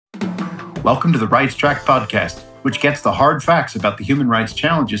Welcome to the Rights Track podcast, which gets the hard facts about the human rights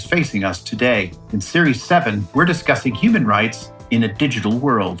challenges facing us today. In Series 7, we're discussing human rights in a digital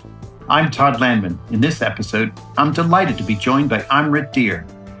world. I'm Todd Landman. In this episode, I'm delighted to be joined by Amrit Dhir.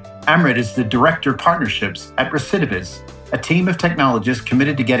 Amrit is the Director of Partnerships at Recidiviz, a team of technologists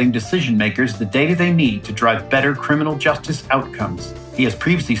committed to getting decision makers the data they need to drive better criminal justice outcomes. He has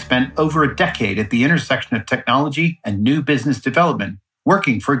previously spent over a decade at the intersection of technology and new business development,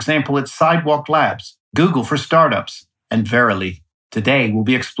 working, for example, at Sidewalk Labs, Google for Startups, and Verily. Today, we'll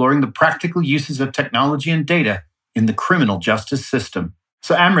be exploring the practical uses of technology and data in the criminal justice system.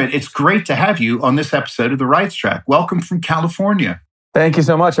 So, Amrit, it's great to have you on this episode of The Rights Track. Welcome from California. Thank you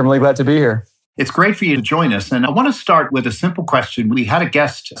so much. I'm really glad to be here. It's great for you to join us. And I want to start with a simple question. We had a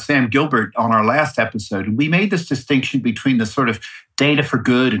guest, Sam Gilbert, on our last episode, and we made this distinction between the sort of data for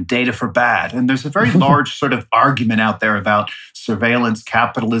good and data for bad. And there's a very large sort of argument out there about surveillance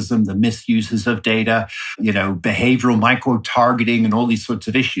capitalism, the misuses of data, behavioral micro-targeting and all these sorts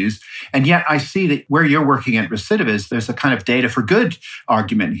of issues. And yet I see that where you're working at Recidiviz, there's a kind of data for good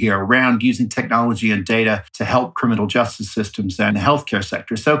argument here around using technology and data to help criminal justice systems and the healthcare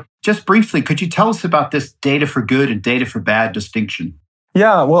sector. So just briefly, could you tell us about this data for good and data for bad distinction?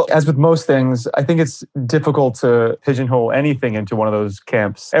 Yeah, well, as with most things, I think it's difficult to pigeonhole anything into one of those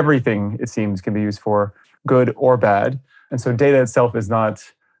camps. Everything, it seems, can be used for good or bad. And so data itself is not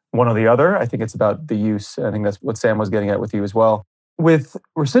one or the other. I think it's about the use. I think that's what Sam was getting at with you as well. With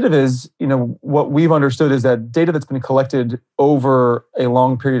Recidiviz, what we've understood is that data that's been collected over a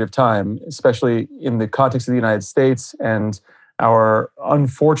long period of time, especially in the context of the United States and our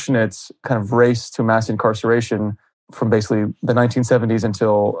unfortunate kind of race to mass incarceration from basically the 1970s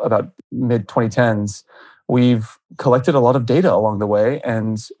until about mid-2010s, we've collected a lot of data along the way,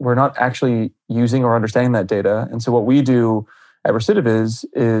 and we're not actually using or understanding that data. And so what we do at Recidiviz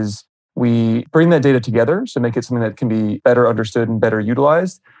is we bring that data together to make it something that can be better understood and better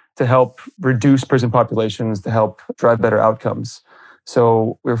utilized to help reduce prison populations, to help drive better outcomes.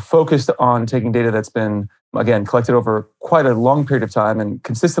 So we're focused on taking data that's been, again, collected over quite a long period of time and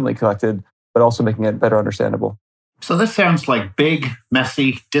consistently collected, but also making it better understandable. So this sounds like big,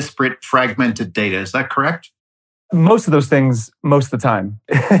 messy, disparate, fragmented data. Is that correct? Most of those things, most of the time.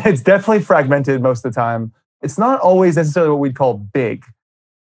 It's definitely fragmented most of the time. It's not always necessarily what we'd call big,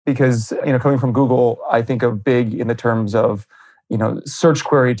 because coming from Google, I think of big in the terms of search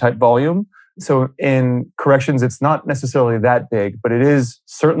query type volume. So in corrections, it's not necessarily that big, but it is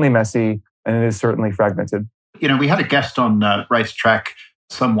certainly messy and it is certainly fragmented. We had a guest on Rights Track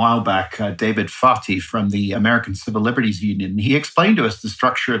some while back, David Fati from the American Civil Liberties Union. He explained to us the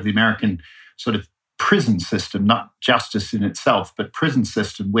structure of the American sort of prison system, not justice in itself, but prison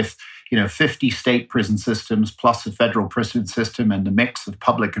system with 50 state prison systems plus a federal prison system and the mix of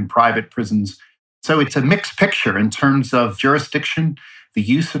public and private prisons. So it's a mixed picture in terms of jurisdiction, the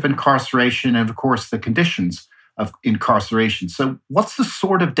use of incarceration, and of course the conditions of incarceration. So what's the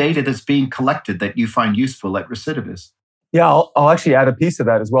sort of data that's being collected that you find useful at Recidiviz? Yeah, I'll actually add a piece to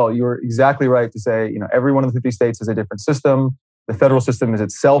that as well. You're exactly right to say, every one of the 50 states has a different system. The federal system is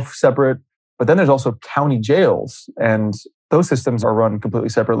itself separate, but then there's also county jails, and those systems are run completely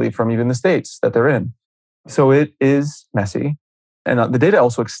separately from even the states that they're in. So it is messy. And the data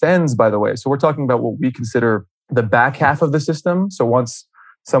also extends, by the way. So we're talking about what we consider the back half of the system. So once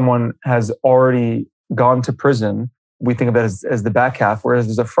someone has already gone to prison, we think of that as the back half, whereas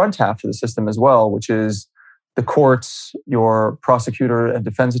there's a front half to the system as well, which is the courts, your prosecutor and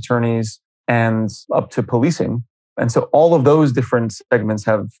defense attorneys, and up to policing. And so all of those different segments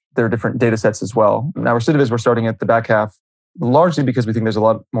have their different data sets as well. Now, Recidiviz, we're starting at the back half, largely because we think there's a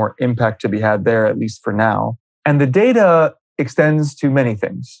lot more impact to be had there, at least for now. And the data extends to many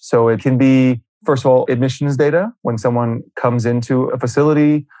things. So it can be, first of all, admissions data. When someone comes into a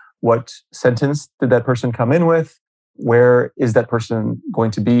facility, what sentence did that person come in with? Where is that person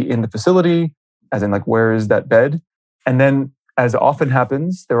going to be in the facility? As in, where is that bed? And then, as often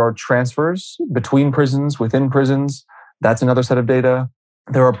happens, there are transfers between prisons, within prisons. That's another set of data.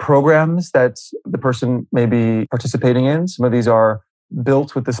 There are programs that the person may be participating in. Some of these are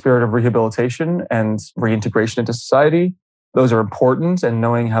built with the spirit of rehabilitation and reintegration into society. Those are important, and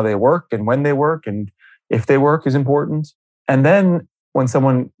knowing how they work and when they work and if they work is important. And then when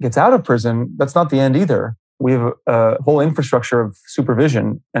someone gets out of prison, that's not the end either. We have a whole infrastructure of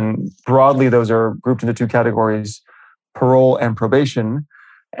supervision, and broadly, those are grouped into two categories, parole and probation.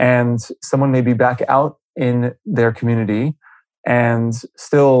 And someone may be back out in their community and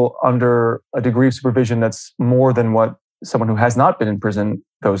still under a degree of supervision that's more than what someone who has not been in prison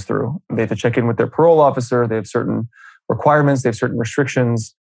goes through. They have to check in with their parole officer. They have certain requirements. They have certain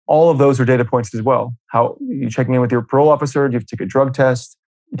restrictions. all of those are data points as well. How you checking in with your parole officer? Do you have to take a drug test?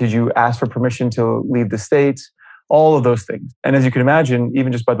 Did you ask for permission to leave the state? All of those things. And as you can imagine,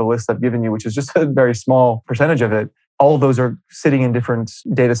 even just by the list I've given you, which is just a very small percentage of it, all of those are sitting in different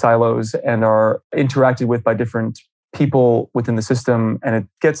data silos and are interacted with by different people within the system. And it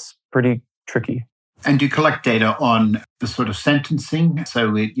gets pretty tricky. And you collect data on the sort of sentencing.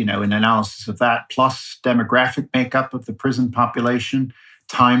 So, an analysis of that, plus demographic makeup of the prison population,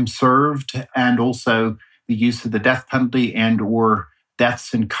 time served, and also the use of the death penalty and or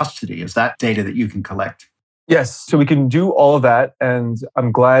deaths in custody. Is that data that you can collect? Yes. So we can do all of that. And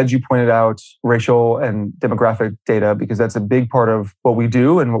I'm glad you pointed out racial and demographic data, because that's a big part of what we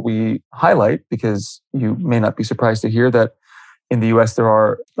do and what we highlight, because you may not be surprised to hear that in the US, there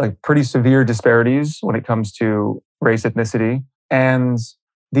are pretty severe disparities when it comes to race, ethnicity. And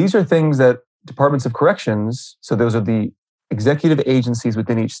these are things that departments of corrections, so those are the executive agencies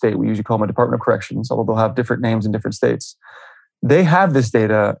within each state, we usually call them a Department of Corrections, although they'll have different names in different states. They have this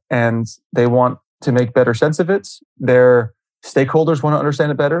data and they want to make better sense of it. Their stakeholders want to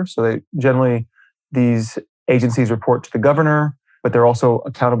understand it better. So these agencies report to the governor, but they're also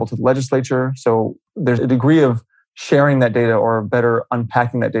accountable to the legislature. So there's a degree of sharing that data or better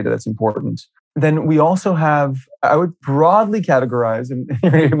unpacking that data that's important. Then we also have, I would broadly categorize, and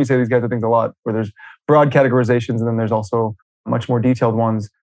you're going to hear me say these kinds of things a lot, where there's broad categorizations and then there's also much more detailed ones.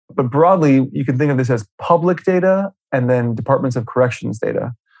 But broadly, you can think of this as public data and then departments of corrections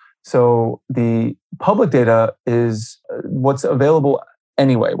data. So the public data is what's available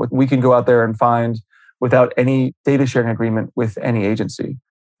anyway, what we can go out there and find without any data sharing agreement with any agency.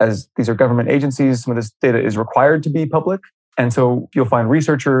 As these are government agencies, some of this data is required to be public. And so you'll find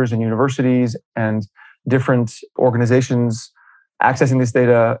researchers and universities and different organizations accessing this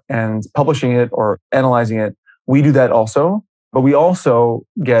data and publishing it or analyzing it. We do that also, but we also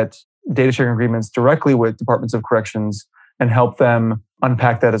get data sharing agreements directly with departments of corrections and help them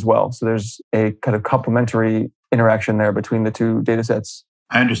unpack that as well. So there's a kind of complementary interaction there between the two data sets.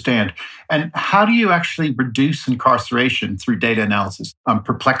 I understand. And how do you actually reduce incarceration through data analysis? I'm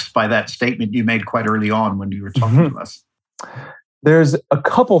perplexed by that statement you made quite early on when you were talking to us. There's a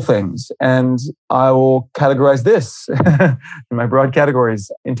couple things, and I will categorize this in my broad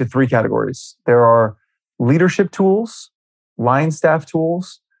categories into three categories. There are leadership tools, line staff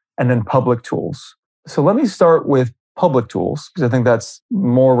tools, and then public tools. So let me start with public tools, because I think that's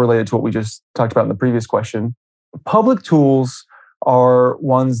more related to what we just talked about in the previous question. Public tools are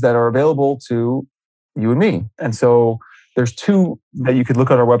ones that are available to you and me. And so there's two that you could look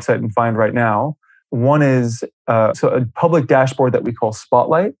at our website and find right now. One is a public dashboard that we call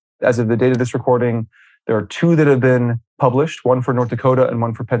Spotlight. As of the date of this recording, there are two that have been published, one for North Dakota and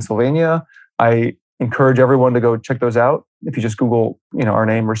one for Pennsylvania. I encourage everyone to go check those out. If you just Google, our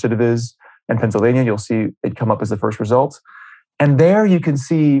name, Recidiviz, and Pennsylvania, you'll see it come up as the first result. And there you can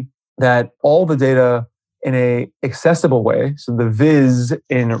see that all the data in a accessible way. So the Viz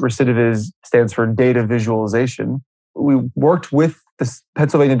in Recidiviz stands for data visualization. We worked with the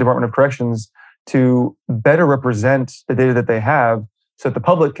Pennsylvania Department of Corrections to better represent the data that they have so that the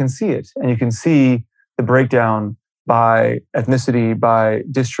public can see it. And you can see the breakdown by ethnicity, by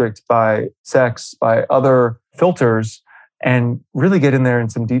district, by sex, by other filters, and really get in there in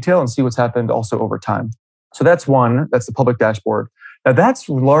some detail and see what's happened also over time. So that's one, that's the public dashboard. Now that's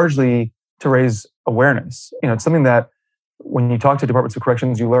largely to raise awareness. It's something that when you talk to departments of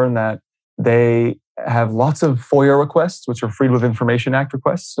corrections, you learn that they have lots of FOIA requests, which are Freedom of Information Act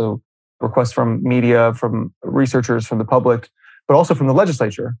requests. So requests from media, from researchers, from the public, but also from the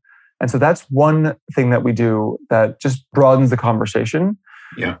legislature. And so that's one thing that we do that just broadens the conversation.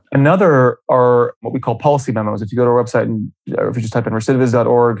 Yeah. Another are what we call policy memos. If you go to our website or if you just type in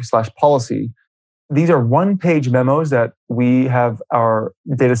recidiviz.org/policy, these are one-page memos that we have our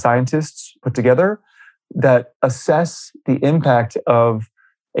data scientists put together that assess the impact of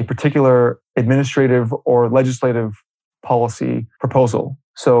a particular administrative or legislative policy proposal.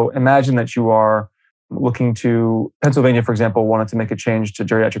 So imagine that you are looking to, Pennsylvania, for example, wanted to make a change to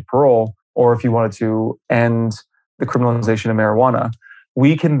geriatric parole, or if you wanted to end the criminalization of marijuana,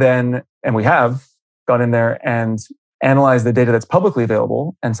 we can then, and we have gone in there and analyze the data that's publicly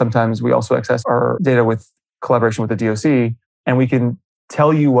available. And sometimes we also access our data with collaboration with the DOC, and we can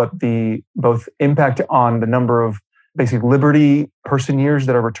tell you what the both impact on the number of basic liberty person years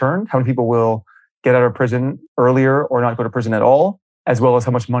that are returned, how many people will get out of prison earlier or not go to prison at all, as well as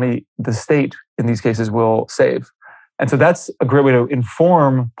how much money the state in these cases will save. And so that's a great way to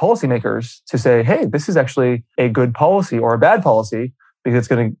inform policymakers to say, hey, this is actually a good policy or a bad policy because it's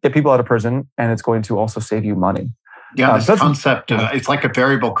going to get people out of prison and it's going to also save you money. Yeah, this So concept, it's like a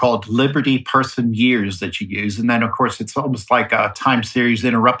variable called liberty person years that you use. And then, of course, it's almost like a time series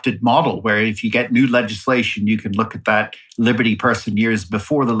interrupted model where if you get new legislation, you can look at that liberty person years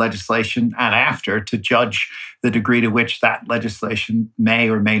before the legislation and after to judge the degree to which that legislation may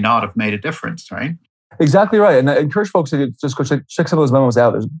or may not have made a difference, right? exactly right. And I encourage folks to just go check some of those memos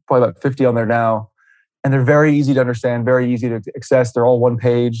out. There's probably about 50 on there now. And they're very easy to understand, very easy to access. They're all one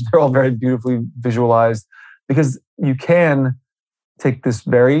page. They're all very beautifully visualized because you can take this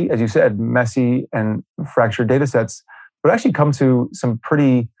very, as you said, messy and fractured data sets, but actually come to some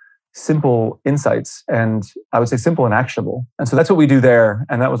pretty simple insights, and I would say simple and actionable. And so that's what we do there.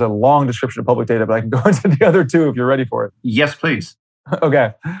 And that was a long description of public data, but I can go into the other two if you're ready for it. Yes, please.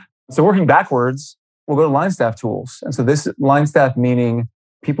 Okay. So working backwards, we'll go to line staff tools. And so this line staff meaning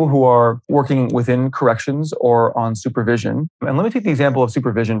people who are working within corrections or on supervision. And let me take the example of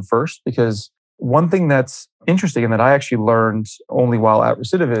supervision first, because one thing that's interesting and that I actually learned only while at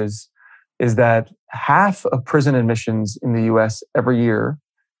Recidiviz is that half of prison admissions in the US every year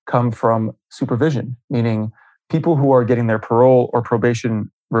come from supervision, meaning people who are getting their parole or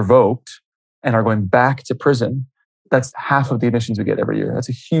probation revoked and are going back to prison. That's half of the admissions we get every year. That's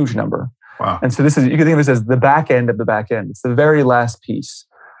a huge number. Wow. And so you can think of this as the back end of the back end. It's the very last piece.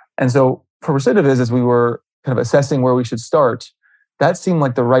 And so for Recidiviz, as we were kind of assessing where we should start, that seemed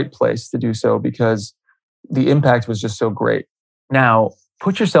like the right place to do so because the impact was just so great. Now,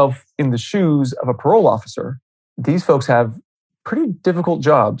 put yourself in the shoes of a parole officer. These folks have pretty difficult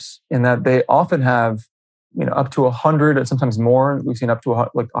jobs in that they often have, up to 100 and sometimes more. We've seen up to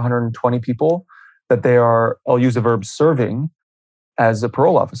like 120 people that they are, I'll use the verb serving as a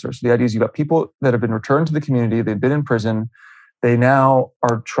parole officer. So the idea is you've got people that have been returned to the community. They've been in prison. They now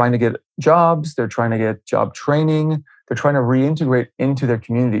are trying to get jobs. They're trying to get job training. They're trying to reintegrate into their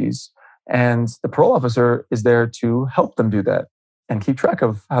communities. And the parole officer is there to help them do that and keep track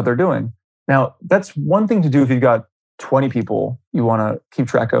of how they're doing. Now, that's one thing to do if you've got 20 people you want to keep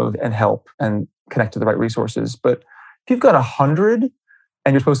track of and help and connect to the right resources. But if you've got 100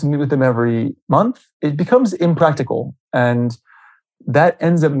 and you're supposed to meet with them every month, it becomes impractical. And that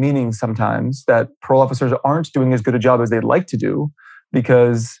ends up meaning sometimes that parole officers aren't doing as good a job as they'd like to do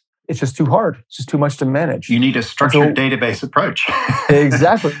because it's just too hard. It's just too much to manage. You need a structured database approach.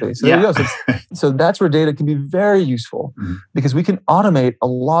 Exactly. So there you go. So that's where data can be very useful because we can automate a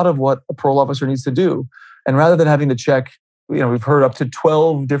lot of what a parole officer needs to do. And rather than having to check, we've heard up to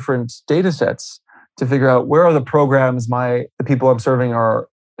 12 different data sets to figure out where are the programs the people I'm serving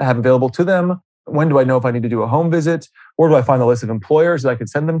have available to them. When do I know if I need to do a home visit? Where do I find the list of employers that I could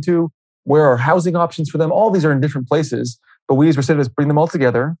send them to? Where are housing options for them? All these are in different places, but we as Recidiviz bring them all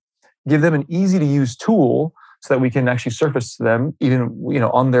together, give them an easy to use tool so that we can actually surface to them, even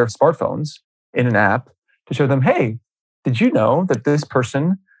on their smartphones in an app to show them, hey, did you know that this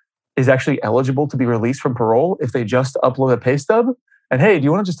person is actually eligible to be released from parole if they just upload a pay stub? And hey, do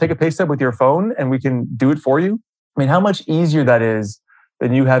you want to just take a pay stub with your phone and we can do it for you? I mean, how much easier that is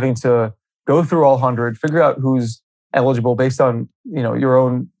than you having to go through all 100, figure out who's eligible based on your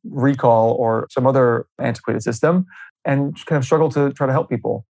own recall or some other antiquated system, and kind of struggle to try to help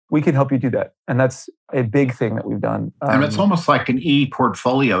people. We can help you do that. And that's a big thing that we've done. And it's almost like an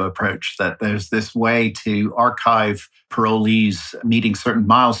e-portfolio approach, that there's this way to archive parolees meeting certain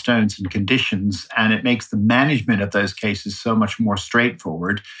milestones and conditions, and it makes the management of those cases so much more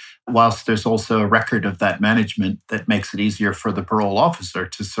straightforward, whilst there's also a record of that management that makes it easier for the parole officer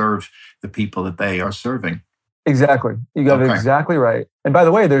to serve the people that they are serving. Exactly. You got it exactly right. And by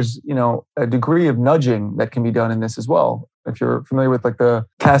the way, there's, a degree of nudging that can be done in this as well. If you're familiar with like the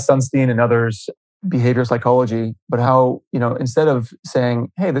Cass Sunstein and others, behavioral psychology, but how, instead of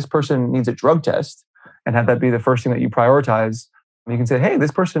saying, hey, this person needs a drug test and have that be the first thing that you prioritize, you can say, hey,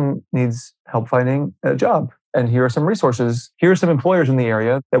 this person needs help finding a job. And here are some resources. Here are some employers in the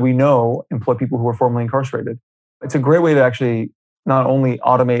area that we know employ people who are formerly incarcerated. It's a great way to actually not only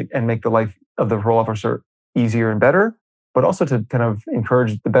automate and make the life of the parole officer easier and better, but also to kind of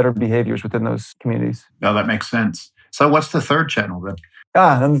encourage the better behaviors within those communities. No, that makes sense. So what's the third channel then?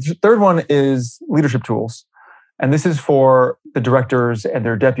 And the third one is leadership tools. And this is for the directors and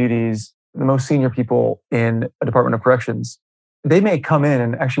their deputies, the most senior people in a Department of Corrections. They may come in,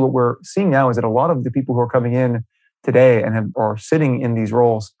 and actually what we're seeing now is that a lot of the people who are coming in today and are sitting in these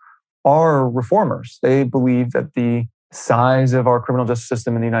roles are reformers. They believe that the size of our criminal justice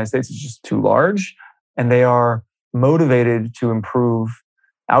system in the United States is just too large, and they are motivated to improve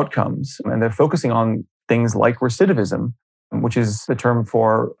outcomes. And they're focusing on things like recidivism, which is the term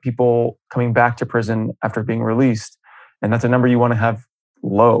for people coming back to prison after being released. And that's a number you want to have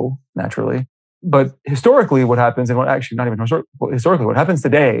low, naturally. But historically, what happens, and what actually not even historically, what happens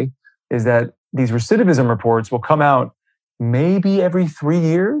today is that these recidivism reports will come out maybe every 3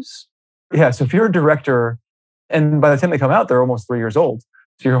 years. Yeah, so if you're a director, and by the time they come out, they're almost 3 years old.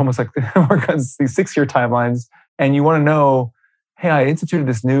 So you're almost like work on these 6-year timelines, and you want to know, hey, I instituted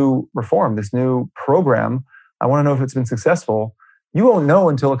this new reform, this new program. I want to know if it's been successful. You won't know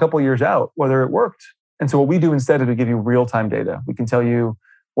until a couple of years out whether it worked. And so what we do instead is we give you real-time data. We can tell you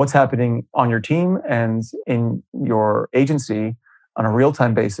what's happening on your team and in your agency on a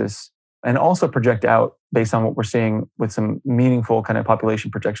real-time basis, and also project out based on what we're seeing with some meaningful kind of population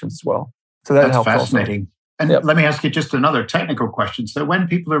projections as well. So that helps. That's fascinating. Also. And let me ask you just another technical question. So when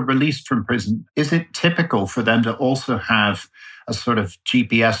people are released from prison, is it typical for them to also have a sort of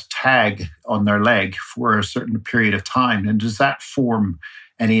GPS tag on their leg for a certain period of time? And does that form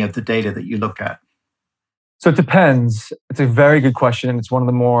any of the data that you look at? So it depends. It's a very good question. And it's one of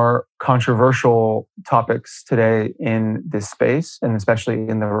the more controversial topics today in this space, and especially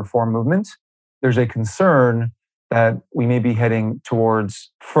in the reform movement. There's a concern that we may be heading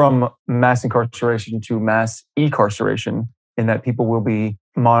towards from mass incarceration to mass ecarceration, in that people will be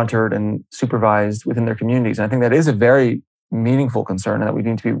monitored and supervised within their communities. And I think that is a very meaningful concern and that we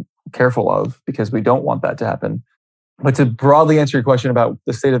need to be careful of, because we don't want that to happen. But to broadly answer your question about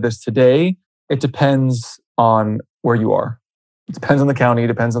the state of this today, it depends on where you are. It depends on the county,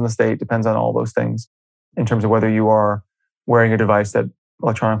 depends on the state, depends on all those things in terms of whether you are wearing a device that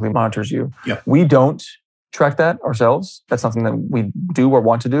electronically monitors you. Yep. We don't track that ourselves. That's something that we do or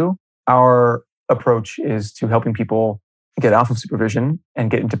want to do. Our approach is to helping people get off of supervision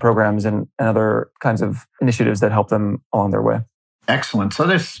and get into programs and other kinds of initiatives that help them along their way. Excellent. So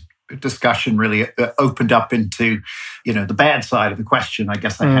this discussion really opened up into, the bad side of the question, I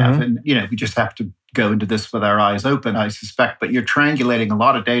guess I have. And, we just have to go into this with our eyes open, I suspect. But you're triangulating a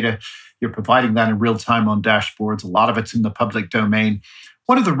lot of data. You're providing that in real time on dashboards. A lot of it's in the public domain.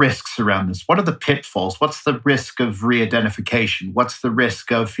 What are the risks around this? What are the pitfalls? What's the risk of re-identification? What's the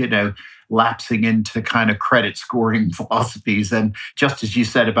risk of, lapsing into kind of credit scoring philosophies? And just as you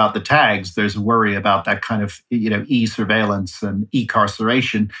said about the tags, there's a worry about that kind of, e-surveillance and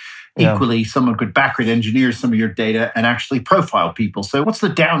e-carceration. Yeah. Equally, someone could backward engineer some of your data and actually profile people. So what's the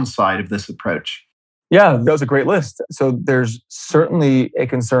downside of this approach? Yeah, that was a great list. So there's certainly a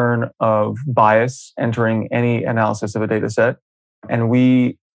concern of bias entering any analysis of a data set. And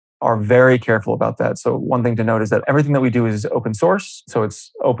we are very careful about that. So one thing to note is that everything that we do is open source. So it's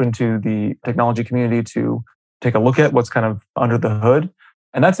open to the technology community to take a look at what's kind of under the hood.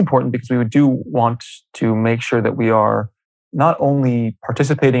 And that's important because we do want to make sure that we are not only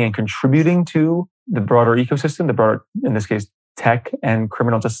participating and contributing to the broader ecosystem, the broader, in this case, tech and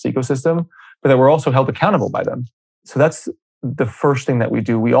criminal justice ecosystem, but that we're also held accountable by them. So that's the first thing that we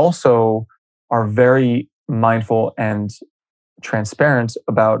do. We also are very mindful and transparent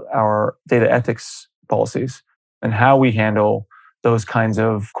about our data ethics policies and how we handle those kinds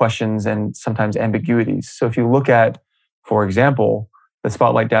of questions and sometimes ambiguities. So if you look at, for example, the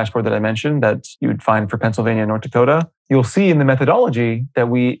Spotlight dashboard that I mentioned that you would find for Pennsylvania and North Dakota, you'll see in the methodology that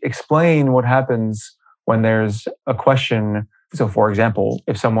we explain what happens when there's a question. So for example,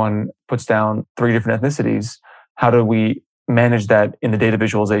 if someone puts down 3 different ethnicities, how do we manage that in the data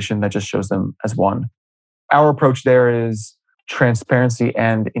visualization that just shows them as one? Our approach there is transparency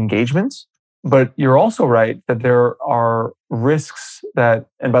and engagement. But you're also right that there are risks that,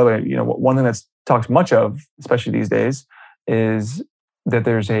 and by the way, one thing that's talked much of, especially these days, is that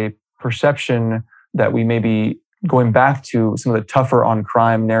there's a perception that we may be going back to some of the tougher on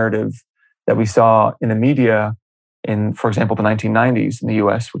crime narrative that we saw in the media in, for example, the 1990s in the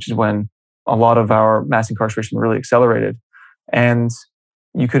US, which is when a lot of our mass incarceration really accelerated. And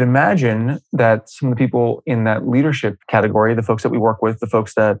you could imagine that some of the people in that leadership category, the folks that we work with, the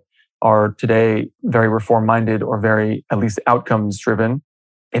folks that are today very reform-minded or very, at least, outcomes-driven,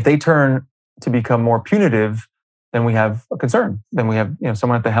 if they turn to become more punitive, then we have a concern. Then we have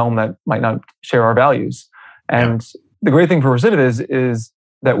someone at the helm that might not share our values. And the great thing for Recidiviz is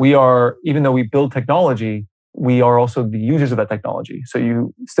that we are, even though we build technology, we are also the users of that technology. So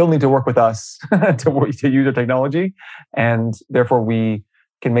you still need to work with us to use our technology. And therefore, we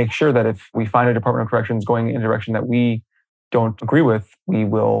can make sure that if we find a Department of Corrections going in a direction that we don't agree with, we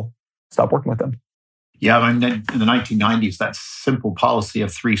will stop working with them. Yeah, I mean, in the 1990s, that simple policy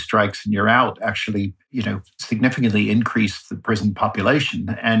of 3 strikes and you're out actually, significantly increased the prison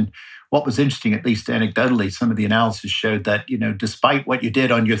population. And what was interesting, at least anecdotally, some of the analysis showed that, despite what you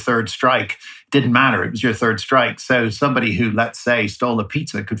did on your 3rd strike, didn't matter. It was your 3rd strike. So somebody who, let's say, stole a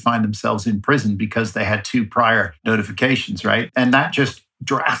pizza could find themselves in prison because they had 2 prior notifications, right? And that just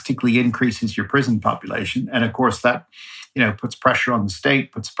drastically increases your prison population. And of course, that puts pressure on the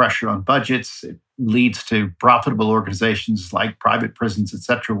state, puts pressure on budgets. It leads to profitable organizations like private prisons, et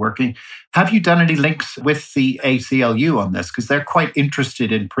cetera, working. Have you done any links with the ACLU on this? Because they're quite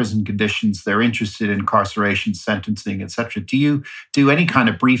interested in prison conditions. They're interested in incarceration, sentencing, et cetera. Do you do any kind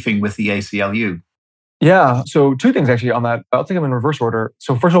of briefing with the ACLU? Yeah. So two things actually on that. I'll take them in reverse order.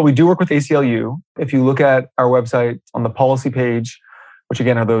 So first of all, we do work with ACLU. If you look at our website on the policy page, which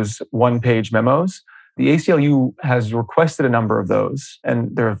again are those one-page memos, the ACLU has requested a number of those.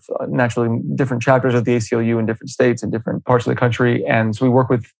 And there are naturally different chapters of the ACLU in different states and different parts of the country. And so we work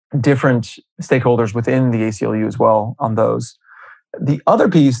with different stakeholders within the ACLU as well on those. The other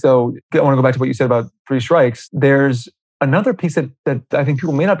piece, though, I want to go back to what you said about 3 strikes. There's another piece that I think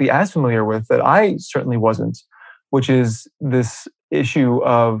people may not be as familiar with, that I certainly wasn't, which is this issue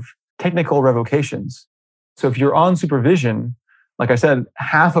of technical revocations. So if you're on supervision, like I said,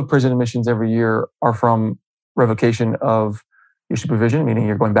 half of prison admissions every year are from revocation of your supervision, meaning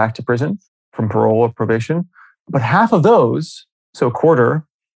you're going back to prison from parole or probation. But half of those, so a quarter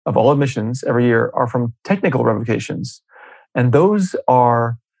of all admissions every year, are from technical revocations. And those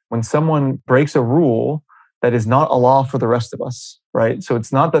are when someone breaks a rule that is not a law for the rest of us, right? So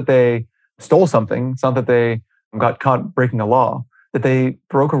it's not that they stole something. It's not that they got caught breaking a law, that they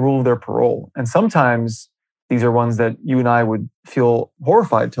broke a rule of their parole. And sometimes these are ones that you and I would feel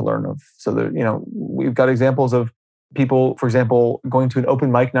horrified to learn of. So that, we've got examples of people, for example, going to an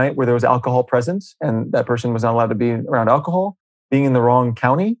open mic night where there was alcohol present and that person was not allowed to be around alcohol, being in the wrong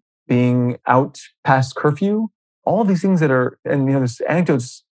county, being out past curfew, all of these things that are, and there's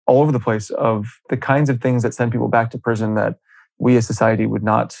anecdotes all over the place of the kinds of things that send people back to prison that we as society would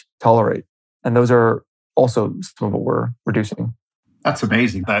not tolerate. And those are also some of what we're reducing. That's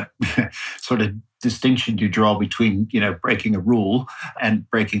amazing, that sort of distinction you draw between, breaking a rule and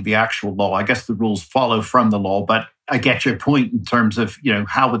breaking the actual law. I guess the rules follow from the law, but I get your point in terms of,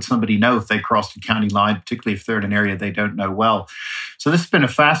 how would somebody know if they crossed a county line, particularly if they're in an area they don't know well. So this has been a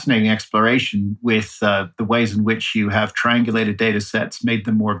fascinating exploration with the ways in which you have triangulated data sets, made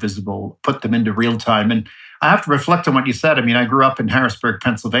them more visible, put them into real time. And I have to reflect on what you said. I mean, I grew up in Harrisburg,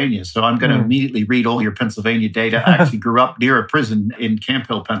 Pennsylvania, so I'm going to immediately read all your Pennsylvania data. I actually grew up near a prison in Camp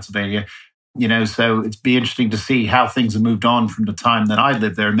Hill, Pennsylvania. So it'd be interesting to see how things have moved on from the time that I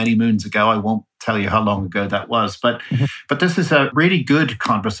lived there many moons ago. I won't tell you how long ago that was, but this is a really good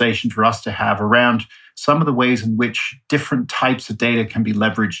conversation for us to have around some of the ways in which different types of data can be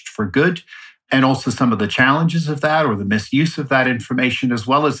leveraged for good, and also some of the challenges of that or the misuse of that information, as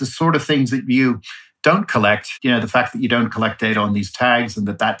well as the sort of things that you don't collect, the fact that you don't collect data on these tags and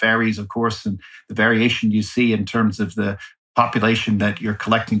that varies, of course, and the variation you see in terms of the population that you're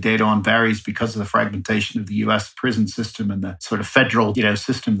collecting data on varies because of the fragmentation of the US prison system and the sort of federal,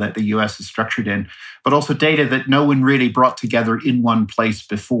 system that the US is structured in, but also data that no one really brought together in one place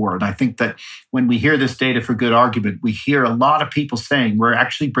before. And I think that when we hear this data for good argument, we hear a lot of people saying we're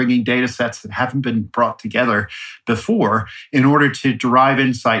actually bringing data sets that haven't been brought together before in order to derive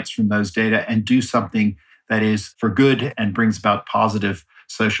insights from those data and do something that is for good and brings about positive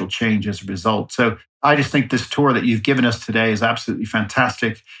social change as a result. So I just think this tour that you've given us today is absolutely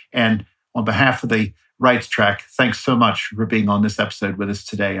fantastic. And on behalf of the Rights Track, thanks so much for being on this episode with us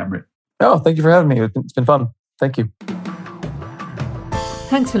today, Amrit. Oh, thank you for having me. It's been fun. Thank you.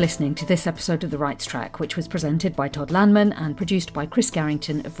 Thanks for listening to this episode of The Rights Track, which was presented by Todd Landman and produced by Chris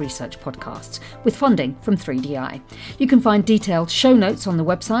Garrington of Research Podcasts, with funding from 3DI. You can find detailed show notes on the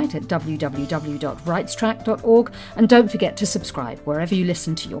website at www.rightstrack.org, and don't forget to subscribe wherever you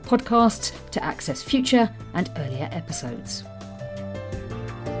listen to your podcasts to access future and earlier episodes.